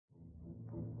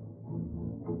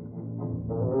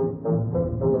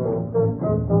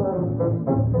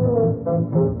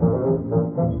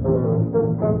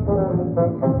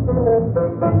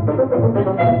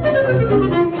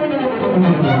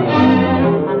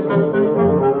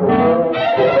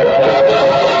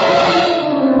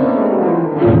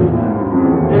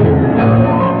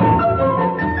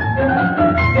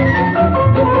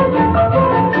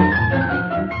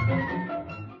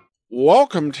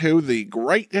Welcome to the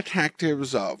Great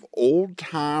Detectives of Old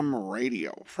Time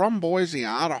Radio. From Boise,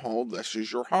 Idaho, this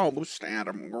is your host,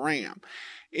 Adam Graham.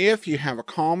 If you have a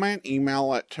comment,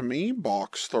 email it to me,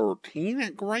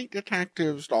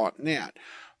 box13@greatdetectives.net.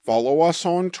 Follow us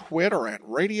on Twitter at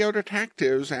Radio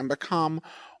Detectives and become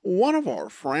one of our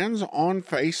friends on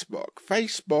Facebook,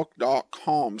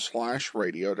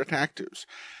 facebook.com/Radio Detectives.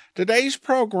 Today's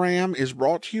program is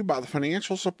brought to you by the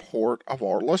financial support of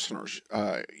our listeners.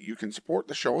 You can support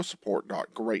the show at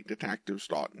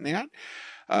support.greatdetectives.net.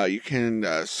 You can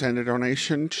send a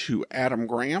donation to Adam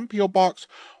Graham, P.O. Box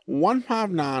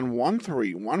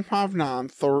 15913,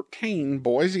 15913,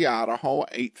 Boise, Idaho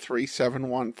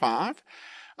 83715.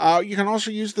 You can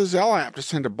also use the Zelle app to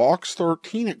send to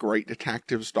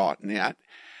box13@greatdetectives.net.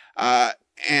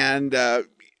 And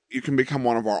you can become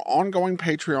one of our ongoing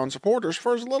Patreon supporters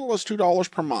for as little as $2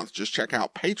 per month. Just check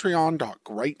out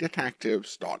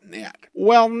patreon.greatdetectives.net.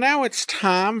 Well, now it's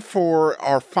time for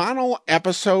our final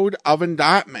episode of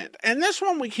Indictment. And this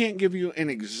one we can't give you an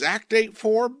exact date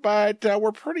for, but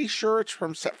we're pretty sure it's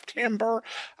from September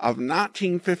of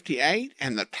 1958.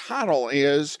 And the title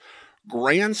is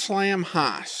Grand Slam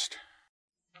Heist.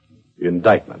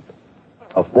 Indictment.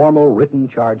 A formal written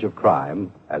charge of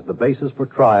crime as the basis for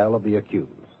trial of the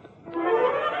accused.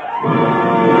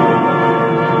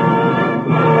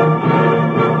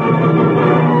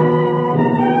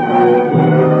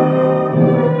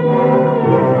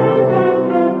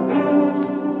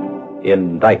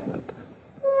 Indictment.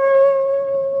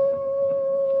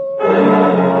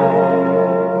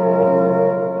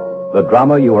 The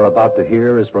drama you are about to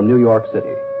hear is from New York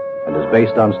City and is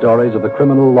based on stories of the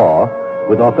criminal law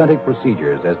with authentic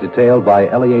procedures as detailed by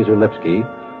Eleazar Lipsky,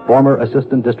 former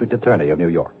Assistant District Attorney of New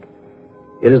York.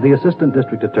 It is the Assistant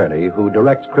District Attorney who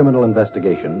directs criminal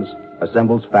investigations,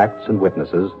 assembles facts and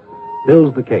witnesses,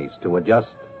 builds the case to a just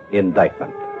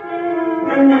indictment.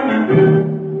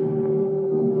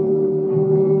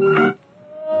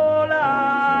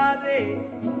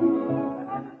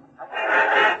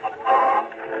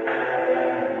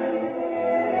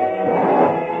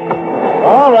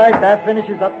 All right, that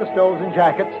finishes up the stoles and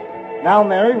jackets. Now,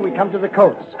 Mary, we come to the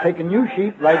coats. Take a new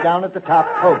sheet, right down at the top,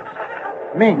 coats.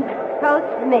 Mink. Coats,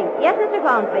 mink. Yes, Mr.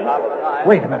 Gauntlet.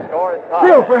 Wait a minute.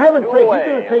 Phil, for heaven's sake, you're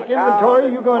going to take inventory, or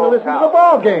you're going to listen to the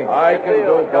ball game. I can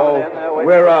do both.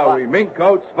 Where are we? Mink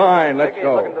coats? Fine, let's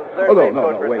go. Oh,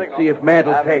 no, wait. See if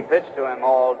Mantle takes. Pitched to him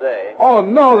all day. Oh,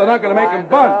 no, they're not going to make him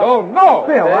bunt. Oh, no.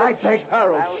 Phil, I take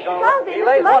Harold. He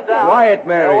lays one down. Quiet,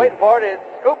 Mary. Waiting for it. It's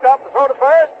scooped up to throw to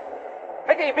first.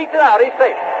 Mickey beats it out. He's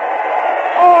safe.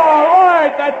 All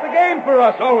right, that's the game for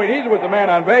us. Oh, and he's with the man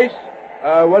on base.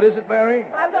 What is it, Mary?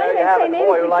 I was only going to say maybe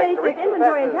we could finish this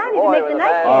inventory in time. You can make the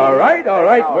night. All right.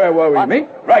 Where were we, Mink?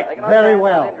 Right. Very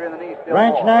well.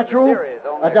 Ranch natural,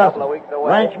 a dozen.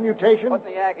 Ranch mutation,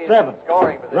 7.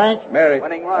 Ranch... Mary,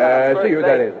 see who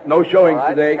that is. No showings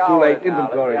today. Too late.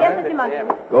 Inventory. Yes, Mr. Munson.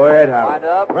 Go ahead, Howard.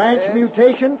 Ranch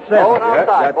mutation, 7. Yeah,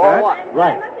 got that.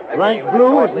 Right. Ranch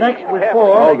blue is next with 4.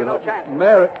 Oh,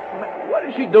 Mary, what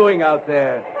is she doing out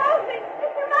there?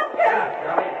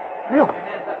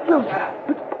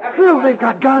 Phil, they've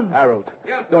got guns. Harold,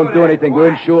 don't do anything. We're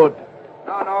insured.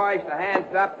 No noise, the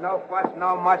hands up, no fuss,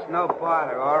 no much, no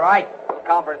bother, all right?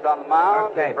 Conference on the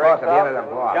mound. Okay, boss, at the end of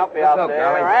the ball. Jumpy out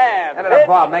there. And end of the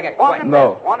ball, make it quick.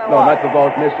 No, not the ball,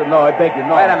 mister. No, I beg you,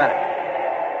 no. Wait a minute.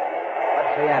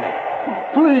 What's the inning?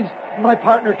 Please, my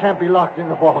partner can't be locked in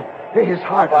the ball. His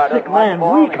heart, a sick man,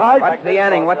 weak heart. What's the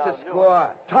inning? What's the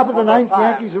score? Top of the ninth,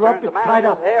 Yankees are up. It's tied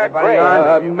up. Anybody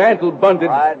on? Mantle bunted,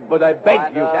 but I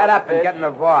beg you. Shut up and get in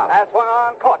the ball. That swung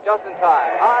on, caught just in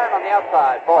time. Iron on the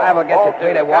outside. Ball. I will get you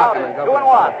 3 to walk and go. 2 and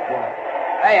 1.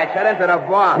 Hey, I shut into the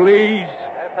ball. Please.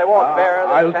 If they won't bear,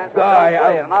 I'll chance die.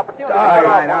 An opportunity. Die. All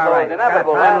right.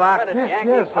 Inevitable Time lock? last minute Yes,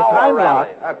 Yankee the power time lock.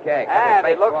 rally. Okay. And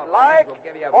it looks like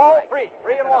ball 3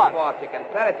 and 1. You can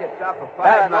set it yourself for 5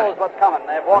 That knows minutes. what's coming.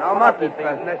 They've walked No him up monkey this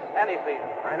season. business. Any season.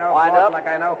 I know Wind balls up. like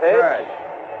I know Pitch. first.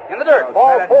 In the dirt. So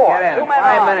Ball set it and 4. get in. 2 men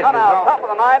 5 on. minutes None is out. all. Top of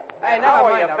the ninth. Hey, And never now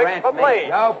mind you the fix ranch for meat. play.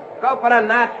 Go for the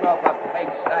natural, for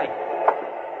Pete's sake.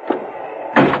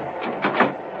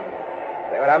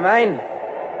 See what I mean?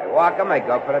 They walk them, they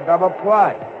go for the double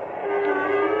play.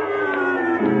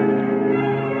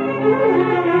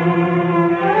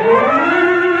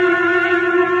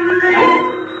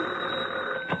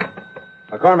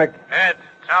 McCormick. Ed,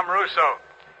 Tom Russo.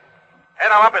 Ed,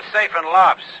 I'm up at Safe and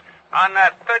Lofts on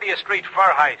that 30th Street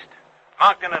fur heist.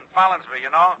 Moncton and Follinsville, you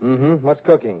know? Mm-hmm. What's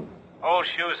cooking? Old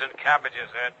shoes and cabbages,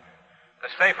 Ed. The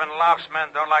Safe and Lofts men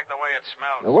don't like the way it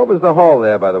smells. Now, what was the haul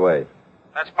there, by the way?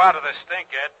 That's part of the stink,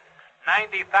 Ed.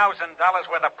 $90,000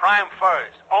 worth of prime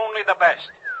furs. Only the best.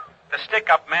 The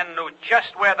stick-up men knew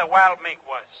just where the wild mink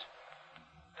was.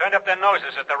 Turned up their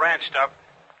noses at the ranch stuff.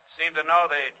 Seemed to know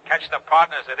they'd catch the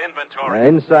partners at inventory.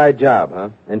 An inside job, huh?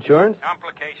 Insurance?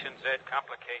 Complications, Ed,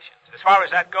 complications. As far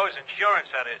as that goes, insurance,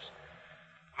 that is.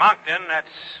 Moncton, that's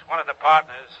one of the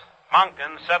partners.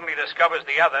 Moncton suddenly discovers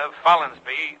the other,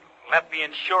 Follinsby, let the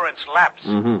insurance lapse.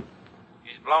 Mm-hmm.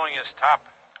 He's blowing his top.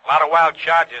 A lot of wild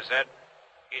charges, Ed.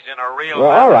 He's in a real...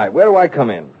 Well, all right. Where do I come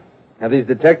in? Have these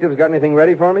detectives got anything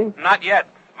ready for me? Not yet.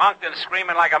 Moncton's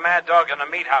screaming like a mad dog in the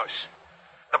meat house.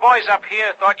 The boys up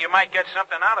here thought you might get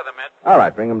something out of them, Ed. All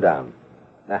right, bring them down.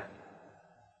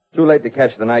 Too late to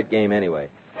catch the night game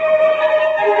anyway.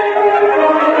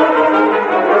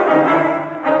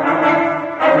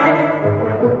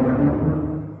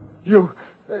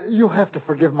 You have to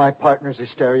forgive my partner's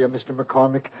hysteria, Mr.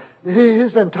 McCormick.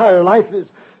 His entire life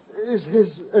his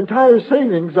entire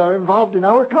savings are involved in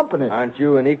our company. Aren't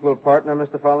you an equal partner,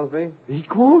 Mr. Follinsby?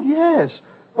 Equal? Yes.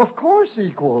 Of course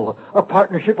equal. A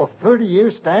partnership of 30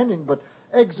 years standing, but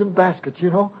eggs in baskets,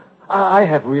 you know. I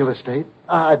have real estate.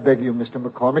 I beg you, Mr.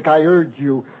 McCormick, I urge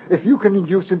you, if you can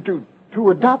induce him to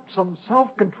adopt some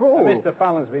self-control. Mr.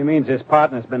 Follinsby means his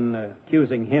partner's been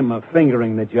accusing him of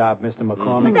fingering the job, Mr.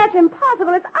 McCormick. But that's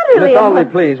impossible. It's utterly Miss Olney,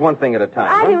 impossible. please, one thing at a time.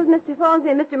 I've huh? been with Mr.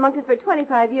 Follinsby and Mr. Monkton for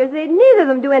 25 years. They neither of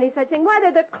them do any such thing. Why,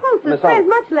 they're the closest Miss friends, Olney.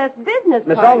 much less business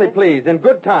Miss partners. Olney, please, in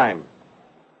good time.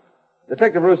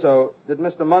 Detective Russo, did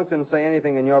Mr. Monkton say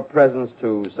anything in your presence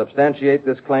to substantiate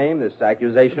this claim, this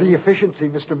accusation? The efficiency,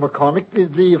 Mr. McCormick,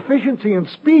 the efficiency and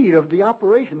speed of the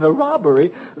operation, the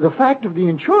robbery, the fact of the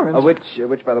insurance.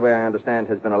 Which, by the way, I understand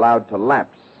has been allowed to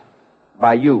lapse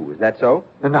by you. Is that so?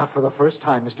 And not for the first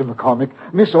time, Mr. McCormick.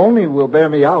 Miss Olney will bear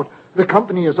me out. The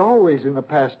company has always in the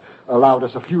past allowed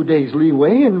us a few days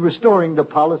leeway in restoring the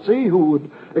policy who would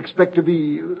expect to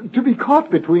be caught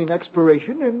between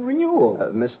expiration and renewal.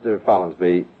 Mr.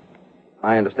 Follinsby,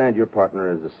 I understand your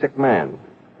partner is a sick man,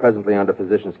 presently under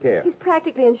physician's care. He's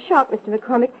practically in shock, Mr.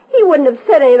 McCormick. He wouldn't have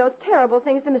said any of those terrible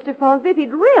things to Mr. Follinsby if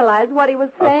he'd realized what he was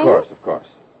saying. Of course.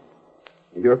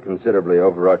 You're considerably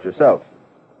overwrought yourself.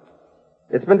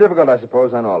 It's been difficult, I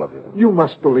suppose, on all of you. You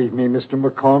must believe me, Mr.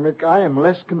 McCormick. I am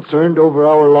less concerned over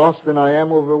our loss than I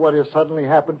am over what has suddenly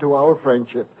happened to our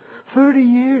friendship. 30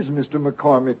 years, Mr.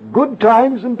 McCormick. Good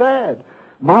times and bad.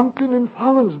 Moncton and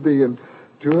Follinsby, and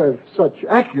to have such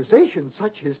accusations,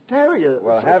 such hysteria.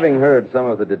 Well, having heard some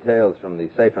of the details from the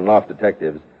safe and loft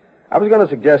detectives, I was going to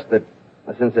suggest that,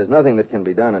 since there's nothing that can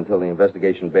be done until the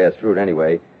investigation bears fruit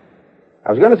anyway, I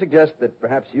was going to suggest that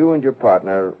perhaps you and your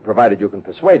partner, provided you can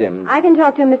persuade him... I can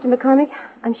talk to him, Mr. McCormick.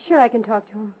 I'm sure I can talk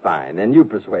to him. Fine, then you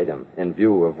persuade him, in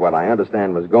view of what I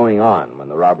understand was going on when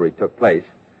the robbery took place,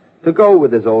 to go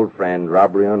with his old friend,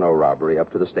 robbery or no robbery,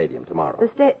 up to the stadium tomorrow.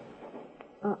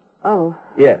 Oh.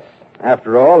 Yes.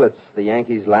 After all, it's the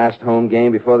Yankees' last home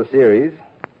game before the series.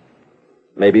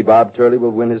 Maybe Bob Turley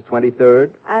will win his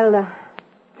 23rd. I'll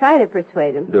try to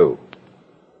persuade him. Do.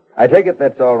 I take it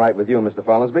that's all right with you, Mr.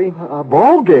 Follinsby? A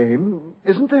ball game?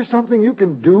 Isn't there something you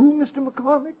can do, Mr.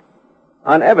 McCormick?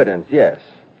 On evidence, yes.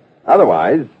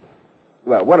 Otherwise,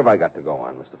 well, what have I got to go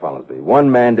on, Mr. Follinsby?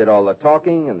 One man did all the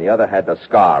talking, and the other had the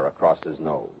scar across his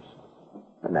nose.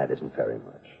 And that isn't very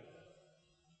much.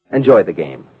 Enjoy the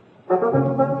game.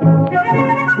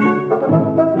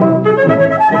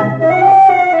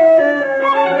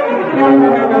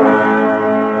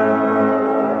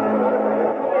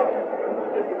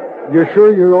 You're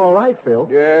sure you're all right, Phil?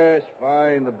 Yes,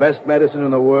 fine. The best medicine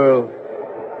in the world.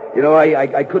 You know,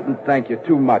 I couldn't thank you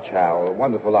too much, Hal. A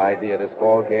wonderful idea, this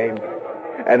ball game.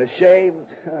 And ashamed.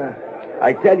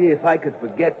 I tell you, if I could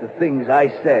forget the things I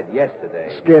said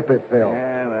yesterday. Skip it, Phil.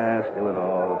 Yeah, well, still it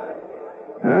all.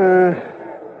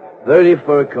 30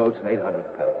 fur coats and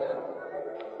 800 pelts.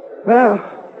 Well,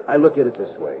 I look at it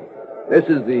this way. This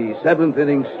is the 7th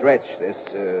inning stretch, this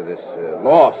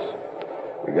loss.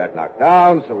 We got knocked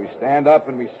down, so we stand up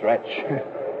and we stretch.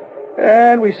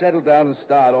 And we settle down and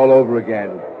start all over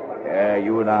again. Yeah,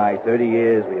 you and I, 30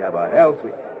 years, we have our health.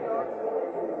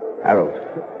 Harold.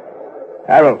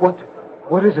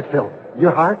 What is it, Phil?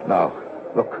 Your heart? No.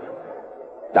 Look.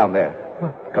 Down there.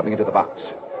 Coming into the box.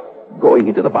 Going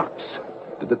into the box.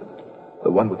 The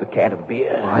one with the can of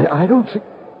beer. I don't see...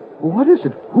 What is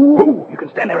it? Who? You can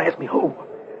stand there and ask me who.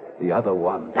 The other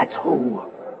one. That's who.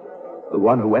 The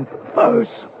one who went for the furs.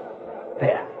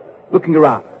 There. Looking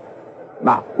around.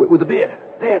 Now, with the beer.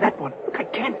 There, that one. Look, I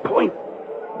can't point.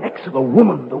 Next to the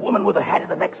woman with the hat in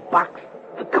the next box.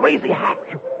 The crazy hat.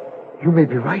 You may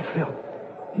be right, Phil.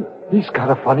 He's got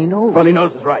a funny nose. Funny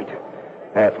nose is right.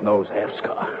 Half nose, half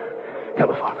scar.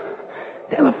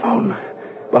 Telephone.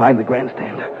 Behind the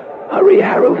grandstand. Hurry,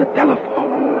 Harold, the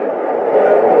telephone.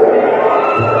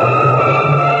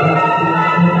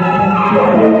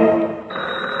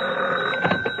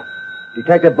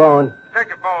 Detective Bowen.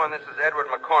 Detective Bowen, this is Edward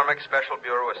McCormick, Special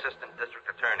Bureau Assistant District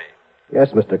Attorney.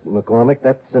 Yes, Mr. McCormick.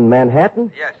 That's in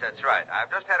Manhattan? Yes, that's right. I've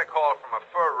just had a call from a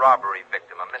fur robbery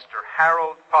victim, a Mr.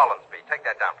 Harold Follansby. Take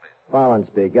that down, please.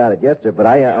 Follansby. Got it. Yes, sir, but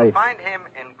You'll find him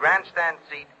in grandstand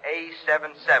seat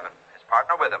A77, his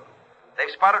partner with him.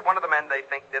 They've spotted one of the men they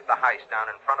think did the heist down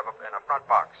in front of in a front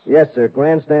box. Yes, sir.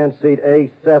 Grandstand seat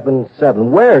A77.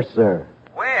 Where, sir?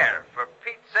 Where? For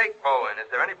Pete's sake, Bowen,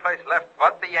 is there any place left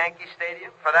but the Yankee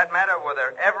Stadium? For that matter, were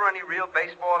there ever any real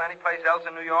baseball anyplace else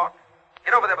in New York?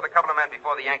 Get over there with a couple of men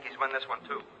before the Yankees win this one,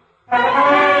 too.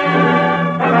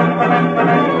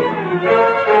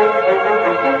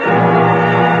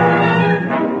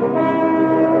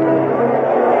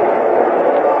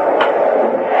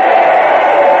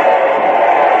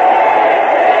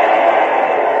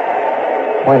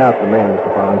 Point out the man, Mr.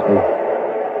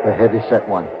 Follansby. The heavy-set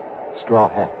one. Straw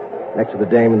hat. Next to the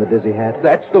dame in the dizzy hat?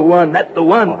 That's the one.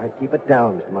 All right, keep it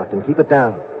down, Mr. Martin. Keep it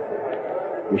down.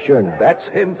 You sure now? That's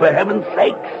him, for heaven's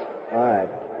sakes. All right.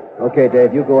 Okay,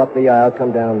 Dave, you go up the aisle,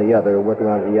 come down the other, work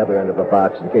around to the other end of the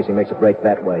box in case he makes a break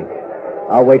that way.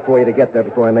 I'll wait for you to get there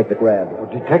before I make the grab. Oh,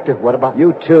 Detective, what about...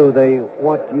 You, too. They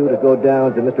want you to go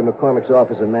down to Mr. McCormick's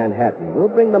office in Manhattan. We'll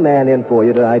bring the man in for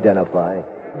you to identify.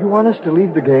 You want us to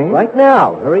leave the game? Right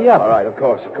now. Hurry up. All right, of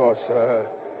course.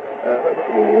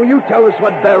 Will you tell us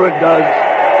what Barrett does?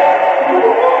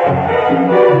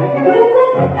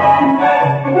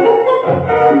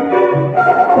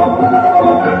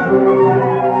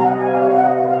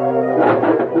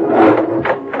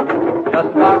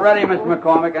 Just about ready, Mr.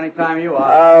 McCormick, anytime you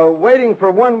are. Waiting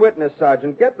for one witness,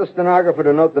 Sergeant. Get the stenographer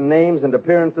to note the names and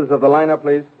appearances of the lineup,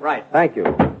 please. Right. Thank you.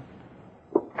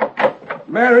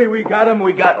 Mary, we got him. Oh,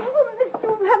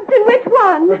 Mr. Hampton, which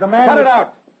one? The man... Cut it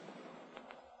out!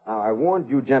 Now, I warned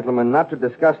you gentlemen not to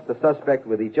discuss the suspect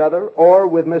with each other or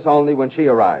with Miss Olney when she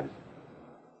arrives.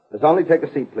 Miss Olney, take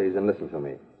a seat, please, and listen to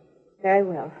me. Very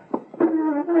well.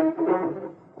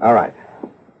 All right.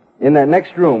 In that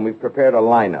next room, we've prepared a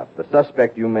lineup. The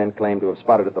suspect you men claim to have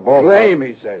spotted at the ball. Claim,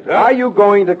 he says. Huh? Are you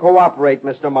going to cooperate,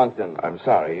 Mr. Monkton? I'm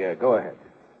sorry. Go ahead.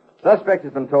 Suspect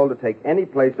has been told to take any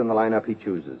place in the lineup he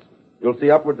chooses. You'll see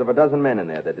upwards of a dozen men in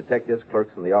there. They're detectives,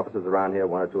 clerks from the offices around here.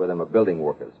 One or two of them are building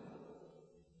workers.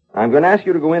 I'm going to ask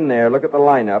you to go in there, look at the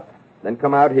lineup, then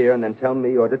come out here and then tell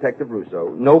me or Detective Russo,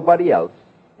 nobody else,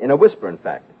 in a whisper, in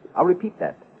fact. I'll repeat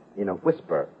that. In a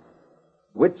whisper.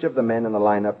 Which of the men in the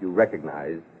lineup you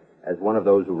recognize as one of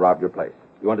those who robbed your place.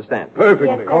 You understand? Perfectly.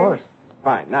 Yes, Of course.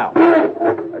 Fine. Now,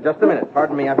 just a minute.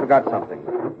 Pardon me, I forgot something.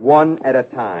 One at a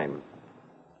time.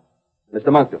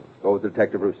 Mr. Monkton, go with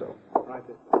Detective Russo. Right.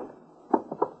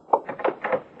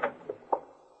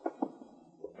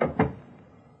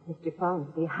 Mr.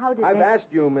 Follansby, how did I've they...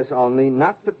 asked you, Miss Olney,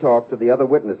 not to talk to the other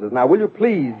witnesses. Now, will you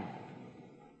please?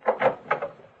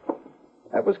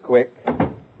 That was quick.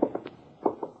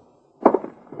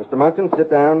 Mr. Monkton, sit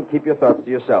down. Keep your thoughts to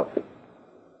yourself.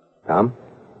 Tom?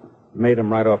 Made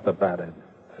him right off the bat, Ed.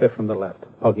 Fifth from the left.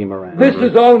 Puggy Moran. This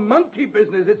is all monkey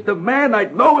business. It's the man.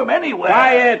 I'd know him anywhere.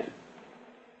 Quiet!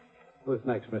 Who's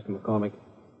next, Mr. McCormick?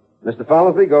 Mr.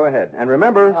 Follansby, go ahead. And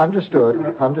remember... Understood.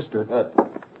 Good.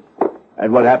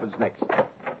 And what happens next?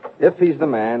 If he's the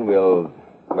man, we'll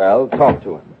talk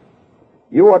to him.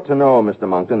 You ought to know, Mr.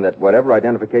 Monkton, that whatever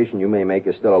identification you may make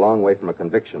is still a long way from a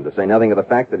conviction, to say nothing of the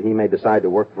fact that he may decide to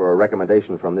work for a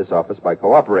recommendation from this office by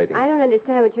cooperating. I don't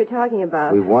understand what you're talking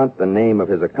about. We want the name of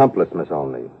his accomplice, Miss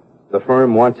Olney. The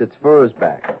firm wants its furs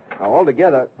back. Now,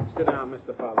 altogether... Sit down,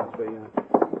 Mr. Follansby.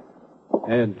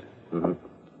 Ed.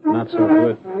 Mm-hmm. Not so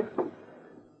good.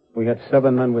 We had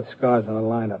 7 men with scars in the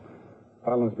lineup.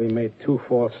 Follansby made 2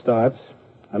 false starts,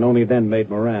 and only then made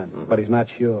Moran. Mm-hmm. But he's not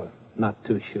sure. Not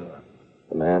too sure.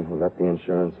 The man who let the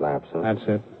insurance lapse, huh? That's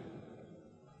it.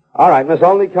 All right, Miss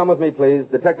Olney, come with me, please.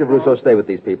 Detective Russo, stay with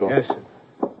these people. Yes, sir.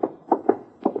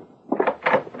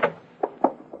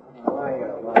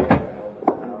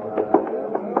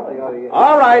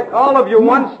 All right, all of you,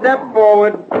 one step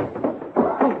forward.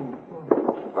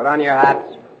 Put on your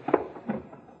hats.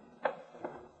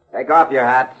 Take off your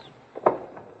hats.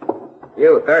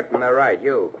 You, third from the right.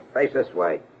 You, face this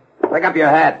way. Pick up your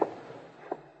hat.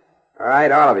 All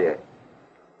right, all of you.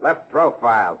 Left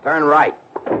profile, turn right.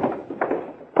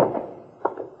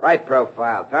 Right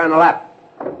profile, turn left.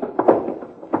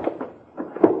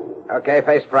 Okay,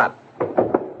 face front.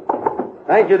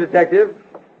 Thank you, Detective.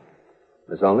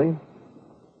 Miss Olney,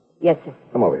 Yes, sir.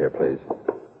 come over here, please.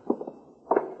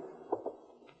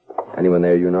 Anyone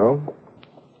there you know?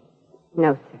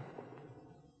 No, sir.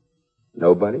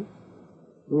 Nobody?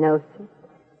 No, sir.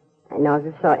 I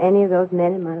never saw any of those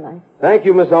men in my life. Thank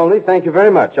you, Miss Olney. Thank you very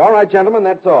much. All right, gentlemen,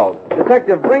 that's all.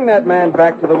 Detective, bring that man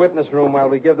back to the witness room while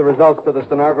we give the results to the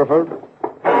stenographer.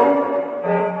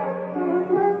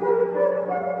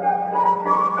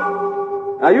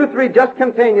 Now, you three, just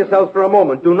contain yourselves for a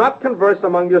moment. Do not converse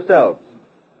among yourselves.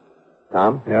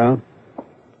 Tom? Yeah?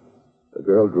 The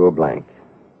girl drew a blank.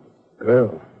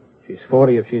 Girl. She's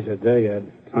 40 if she's a day.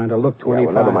 Trying to look 25. Yeah,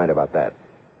 well, never mind about that.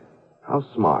 How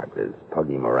smart is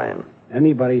Puggy Moran?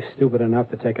 Anybody stupid enough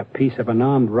to take a piece of an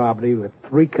armed robbery with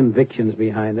 3 convictions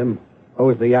behind him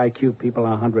owes the IQ people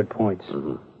 100 points.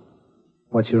 Mm-hmm.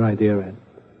 What's your idea, Ed?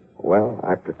 Well,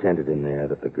 I pretended in there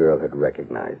that the girl had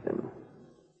recognized him.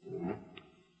 Mm-hmm.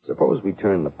 Suppose we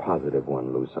turn the positive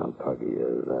one loose on Puggy.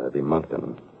 That'd be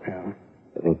Monkton. Yeah.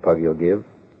 You think Puggy will give?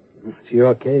 It's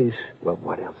your case. Well,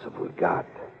 what else have we got?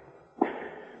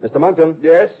 Mr. Monkton?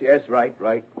 Yes, right.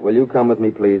 Will you come with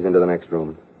me, please, into the next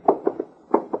room?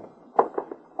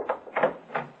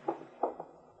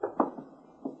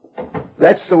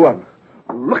 That's the one.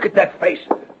 Look at that face.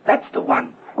 That's the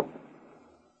one.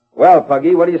 Well,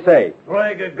 Puggy, what do you say?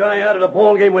 Drag a guy out of the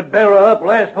ball game with Bearer up,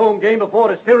 last home game before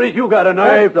the series, you got a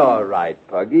knife. That's all right,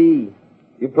 Puggy.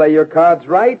 You play your cards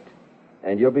right,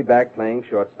 and you'll be back playing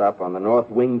shortstop on the North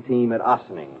Wing team at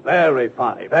Ossining. Very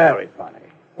funny, very funny.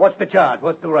 What's the charge?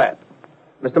 What's the rap?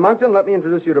 Mr. Monkton, let me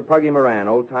introduce you to Puggy Moran,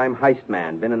 old-time heist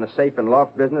man. Been in the safe and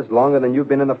loft business longer than you've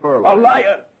been in the furlough. A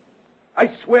liar!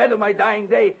 I swear to my dying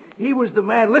day, he was the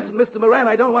man. Listen, Mr. Moran,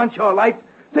 I don't want your life.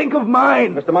 Think of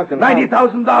mine. Mr. Monkton.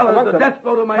 $90,000, the death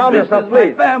blow to my calm business, yourself, my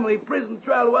please. family, prison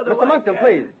trial, whether Mr. Monkton,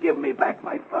 please. Give me back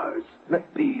my purse.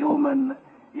 Be human.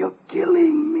 You're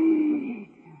killing me.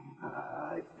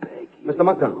 I beg you. Mr.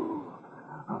 Monkton.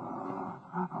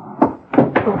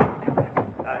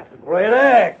 That's a great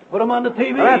act. Put him on the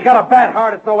TV. That's got a bad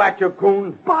heart. It's no act, you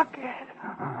coon. Bucket.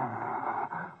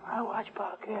 I watch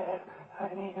Bucket.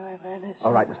 I need my medicine.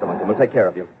 All right, Mr. Monkton, we'll take care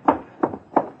of you.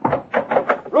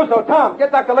 Russo, Tom,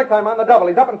 get Dr. Lichtheim on the double.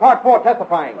 He's up in Park 4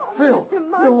 testifying. Phil,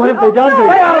 what have they done to you?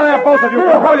 Stay out of there, both of you.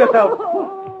 Control yourself.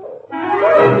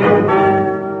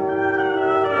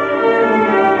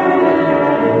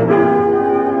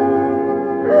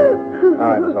 All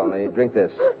right, Miss Olney, drink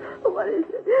this. What is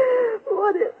it?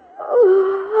 What is...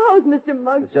 Oh, how's Mr.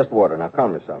 Muggs? It's just water. Now,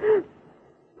 calm yourself.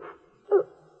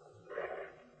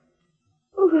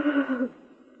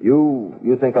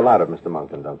 You think a lot of Mr.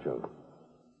 Monkton, don't you?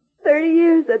 30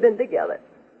 years they've been together.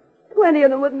 20 of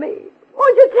them with me.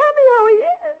 Won't you tell me how he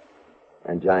is?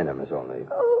 Angina, Miss Olney.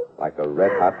 Like a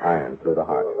red-hot iron through the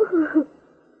heart.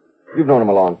 You've known him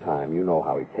a long time. You know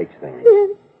how he takes things.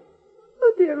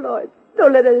 Oh, dear Lord.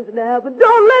 Don't let anything happen.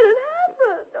 Don't let it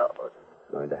happen. No.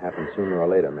 It's going to happen sooner or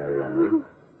later, Mary Olney.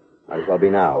 Might as well be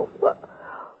now. What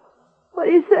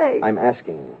do you say? I'm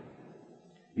asking you.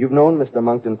 You've known Mr.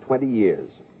 Monkton 20 years.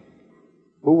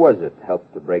 Who was it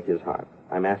helped to break his heart?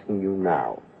 I'm asking you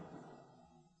now.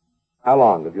 How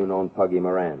long have you known Puggy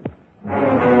Moran?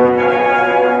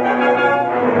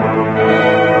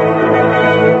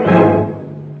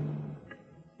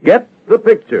 Get the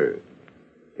picture.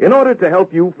 In order to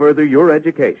help you further your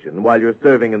education while you're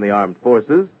serving in the armed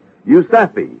forces,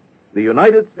 USAFI, the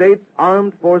United States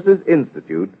Armed Forces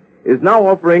Institute, is now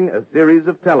offering a series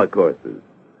of telecourses.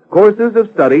 Courses of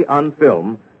study on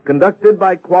film conducted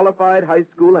by qualified high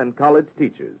school and college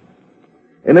teachers.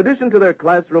 In addition to their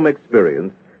classroom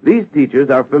experience, these teachers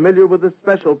are familiar with the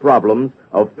special problems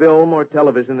of film or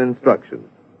television instruction.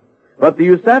 But the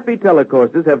USAFI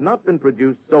telecourses have not been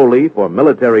produced solely for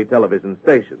military television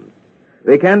stations.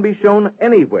 They can be shown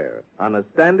anywhere on a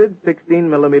standard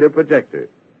 16-millimeter projector.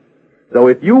 So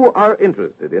if you are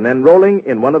interested in enrolling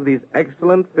in one of these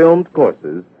excellent filmed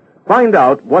courses, find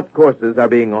out what courses are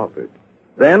being offered.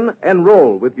 Then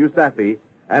enroll with USAFI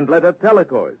and let a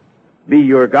telecourse be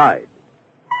your guide.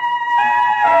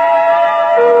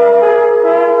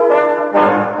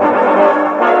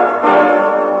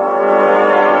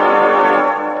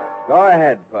 Go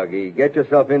ahead, Puggy. Get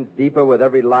yourself in deeper with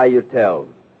every lie you tell.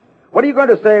 What are you going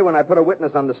to say when I put a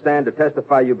witness on the stand to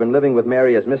testify you've been living with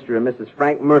Mary as Mr. and Mrs.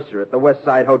 Frank Mercer at the West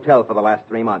Side Hotel for the last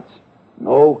 3 months?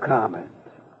 No comment.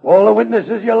 All the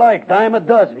witnesses you like, dime a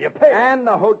dozen. You pay. And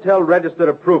the hotel register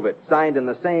to prove it, signed in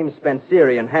the same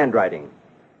Spencerian handwriting.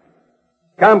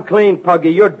 Come clean,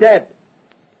 Puggy. You're dead.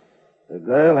 The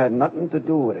girl had nothing to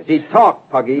do with it. She talked,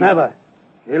 Puggy. Never.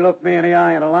 She looked me in the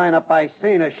eye in a lineup. I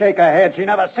seen her shake her head. She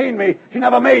never seen me. She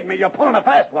never made me. You're pulling a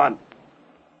fast one.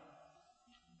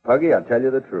 Puggy, I'll tell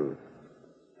you the truth.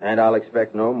 And I'll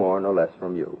expect no more, no less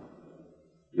from you.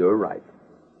 You're right.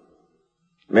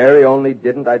 Mary only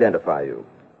didn't identify you.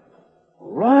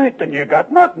 Right, then you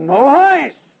got nothing. No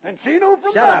heist. And she knew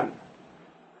from Shut up.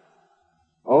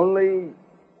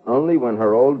 Only when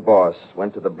her old boss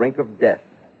went to the brink of death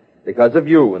because of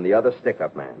you and the other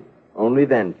stick-up man. Only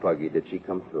then, Puggy, did she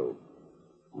come through.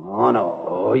 Oh, no.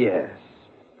 Oh, yes.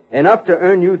 Enough to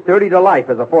earn you 30 to life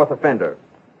as a fourth offender.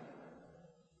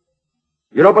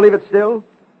 You don't believe it still?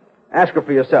 Ask her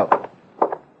for yourself.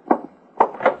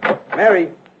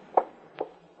 Mary.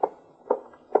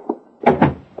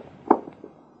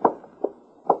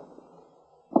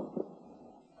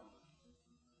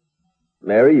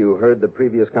 Mary, you heard the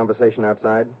previous conversation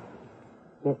outside?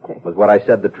 Yes, sir. Was what I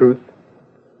said the truth?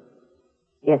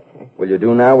 Yes, sir. Will you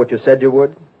do now what you said you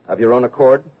would? Of your own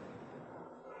accord?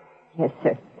 Yes,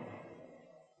 sir.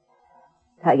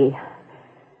 Puggy,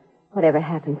 whatever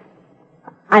happens,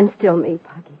 I'm still me,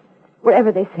 Puggy.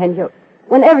 Wherever they send you,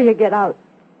 whenever you get out,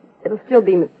 it'll still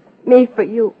be me for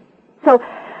you. So...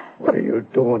 What are you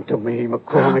doing to me,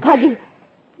 McCormick? Puggy,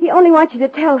 he only wants you to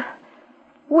tell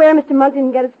where Mr. Monkton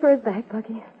can get his furs back,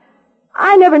 Puggy.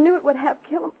 I never knew it would have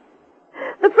killed him.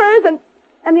 The furs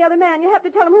and the other man, you have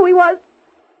to tell him who he was.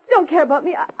 You don't care about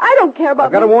me. I don't care about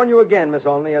I've got to warn you again, Miss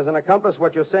Olney. As an accomplice,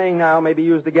 what you're saying now may be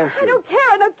used against you. I don't care.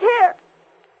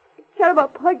 I care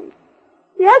about Puggy.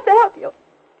 He has to help you.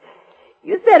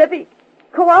 You said if he'd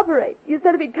cooperate, you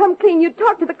said if he'd come clean, you'd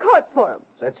talk to the court for him.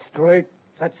 That's straight,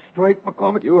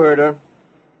 McCormick. You heard her.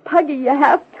 Puggy, you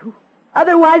have to.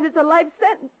 Otherwise, it's a life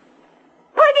sentence.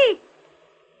 Puggy!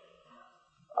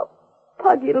 Oh,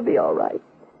 Puggy, it'll be all right.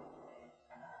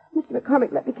 Mr.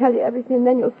 McCormick, let me tell you everything,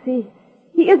 then you'll see.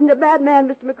 He isn't a bad man,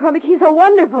 Mr. McCormick. He's a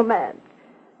wonderful man.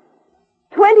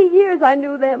 20 years I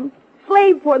knew them,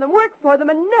 slaved for them, worked for them,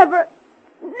 and never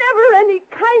any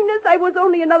kindness. I was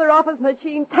only another office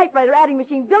machine, typewriter, adding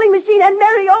machine, billing machine, and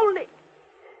Mary only.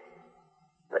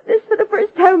 But this, for the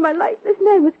first time in my life, this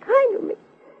man was kind to me.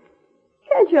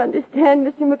 Can't you understand,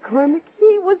 Mr. McCormick?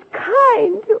 He was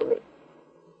kind to me.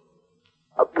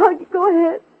 Oh, Puggy, go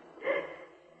ahead.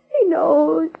 He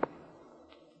knows.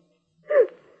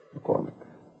 McCormick,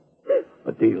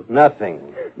 a deal.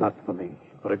 Nothing. Not for me,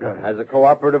 for a guy. As a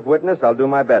cooperative witness, I'll do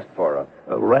my best for her.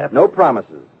 A rap? No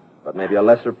promises, but maybe a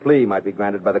lesser plea might be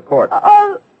granted by the court.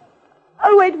 I'll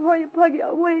wait for you, Puggy.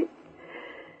 I'll wait.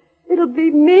 It'll be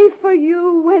me for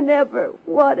you whenever,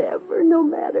 whatever, no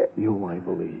matter. You, I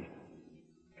believe.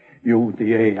 You,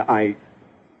 DA,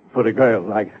 for the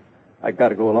girl, I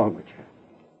gotta go along with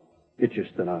you. Get your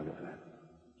stenographer.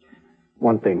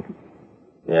 One thing.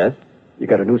 Yes? You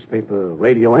got a newspaper,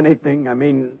 radio, anything? I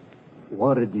mean,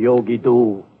 what did Yogi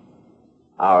do?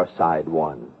 Our side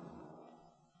won.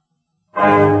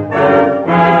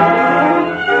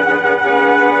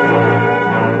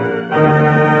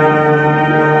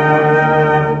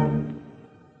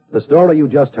 The story you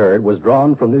just heard was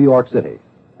drawn from New York City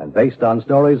and based on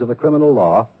stories of the criminal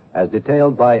law as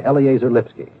detailed by Eliezer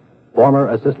Lipsky, former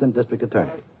Assistant District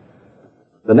Attorney.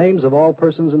 The names of all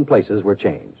persons and places were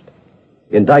changed.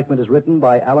 Indictment is written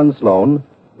by Alan Sloan,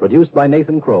 produced by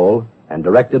Nathan Kroll, and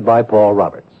directed by Paul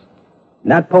Roberts.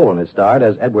 Nat Polen is starred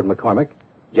as Edward McCormick.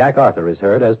 Jack Arthur is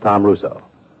heard as Tom Russo.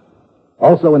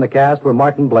 Also in the cast were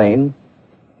Martin Blaine,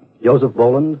 Joseph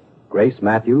Boland, Grace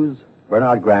Matthews,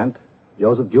 Bernard Grant,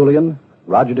 Joseph Julian,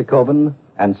 Roger DeKoven,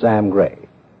 and Sam Gray.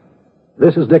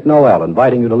 This is Dick Noel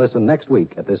inviting you to listen next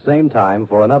week at this same time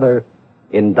for another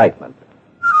Indictment.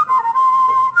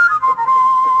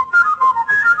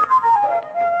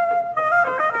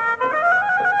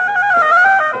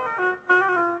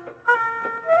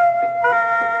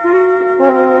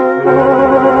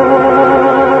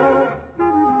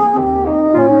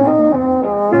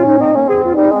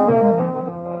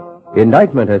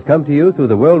 Indictment has come to you through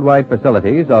the worldwide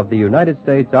facilities of the United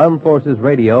States Armed Forces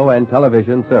Radio and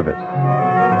Television Service.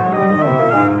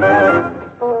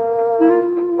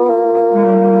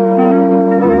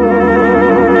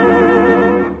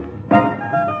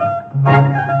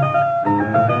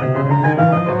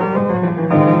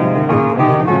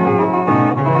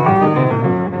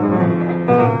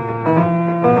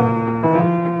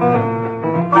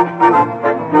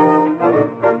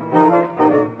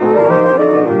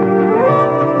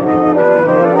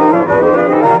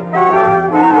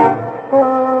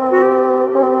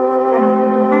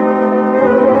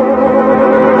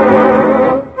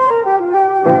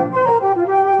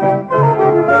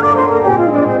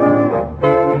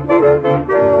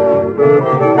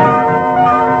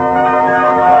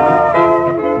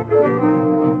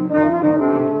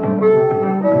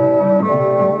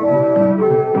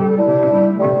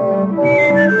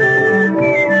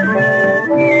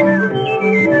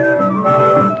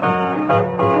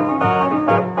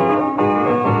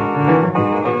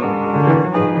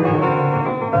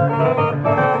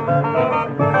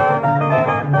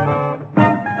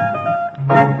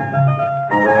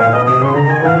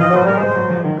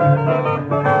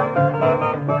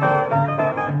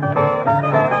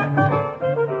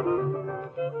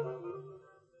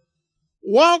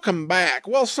 welcome back.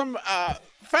 Well, some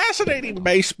fascinating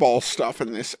baseball stuff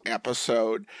in this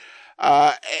episode.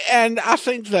 And I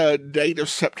think the date of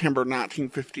September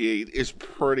 1958 is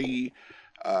pretty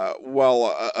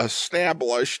well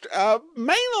established,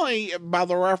 mainly by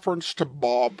the reference to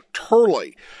Bob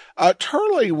Turley.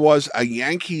 Turley was a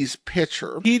Yankees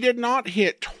pitcher. He did not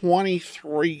hit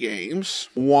 23 games,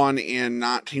 won in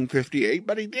 1958,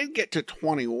 but he did get to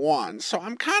 21. So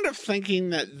I'm kind of thinking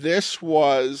that this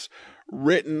was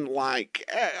written like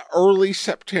early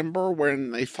September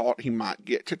when they thought he might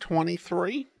get to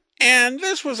 23. And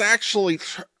this was actually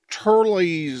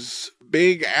Turley's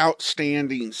big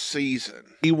outstanding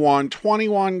season. He won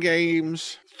 21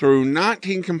 games through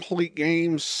 19 complete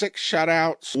games, 6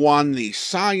 shutouts, won the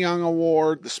Cy Young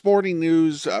Award, the Sporting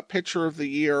News Pitcher of the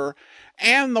Year,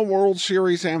 and the World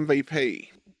Series MVP.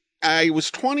 He was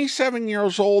 27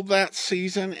 years old that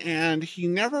season, and he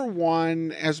never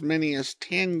won as many as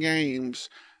 10 games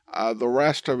the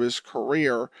rest of his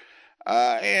career.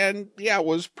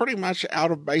 Was pretty much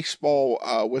out of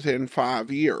baseball within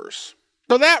 5 years.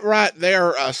 So that right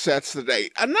there sets the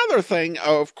date. Another thing,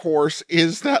 of course,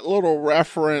 is that little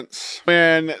reference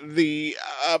when the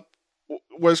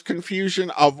was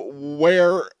confusion of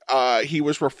where he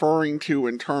was referring to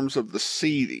in terms of the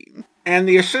seating. And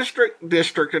the assistant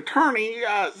district attorney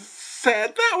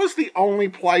said that was the only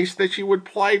place that you would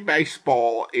play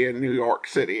baseball in New York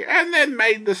City, and then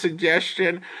made the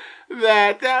suggestion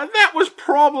that that was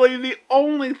probably the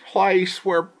only place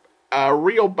where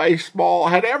real baseball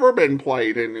had ever been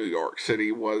played in New York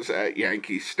City was at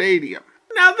Yankee Stadium.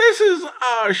 Now, this is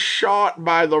a shot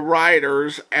by the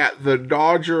writers at the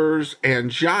Dodgers and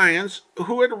Giants,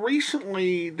 who had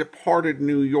recently departed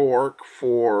New York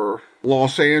for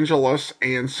Los Angeles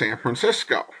and San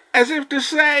Francisco. As if to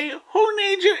say, who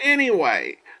needs you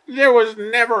anyway? There was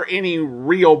never any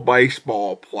real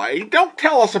baseball play. Don't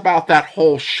tell us about that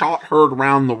whole shot heard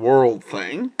around the world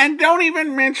thing. And don't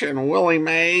even mention Willie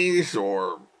Mays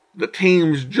or the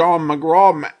teams John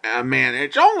McGraw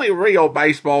managed. Only real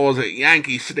baseball was at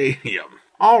Yankee Stadium.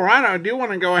 All right, I do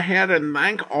want to go ahead and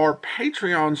thank our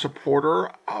Patreon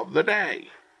supporter of the day.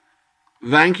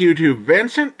 Thank you to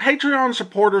Vincent, Patreon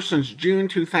supporter since June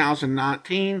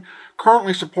 2019,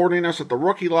 currently supporting us at the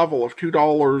rookie level of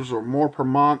 $2 or more per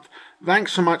month.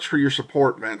 Thanks so much for your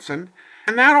support, Vincent.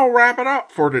 And that'll wrap it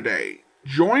up for today.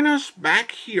 Join us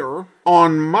back here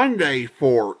on Monday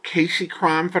for Casey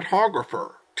Crime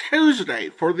Photographer, Tuesday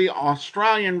for the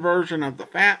Australian version of The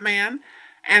Fat Man,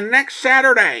 and next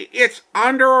Saturday it's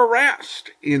Under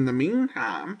Arrest. In the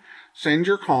meantime, send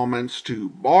your comments to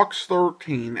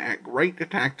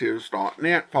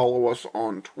box13@greatdetectives.net. Follow us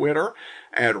on Twitter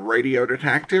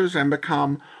 @RadioDetectives and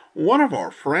become one of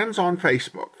our friends on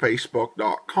Facebook,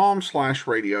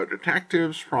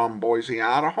 facebook.com/RadioDetectives. From Boise,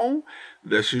 Idaho,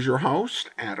 this is your host,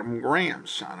 Adam Graham,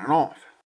 signing off.